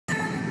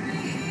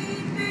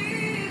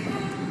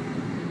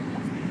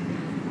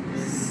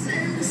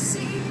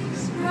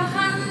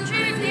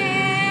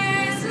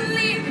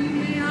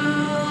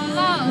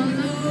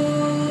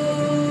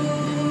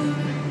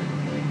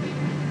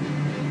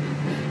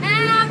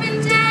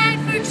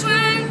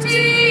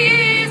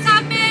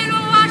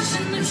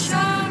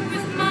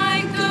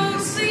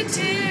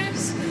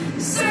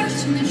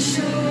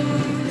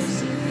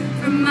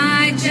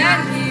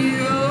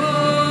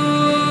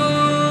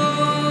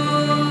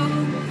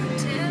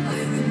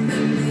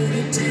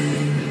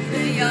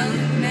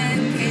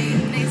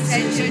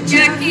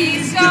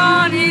he's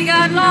gone, he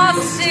got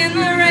lost in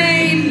the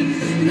rain.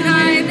 And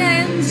I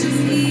bent to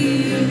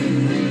feet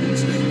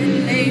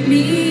and laid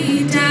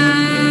me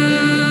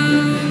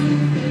down.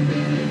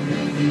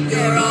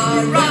 You're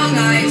all wrong,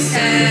 I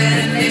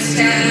said, and they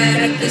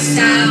stared at the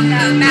sound.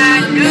 The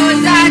man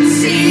knows that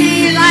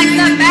sea like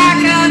the back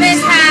of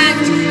his hand.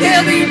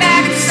 He'll be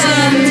back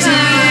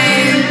sometime.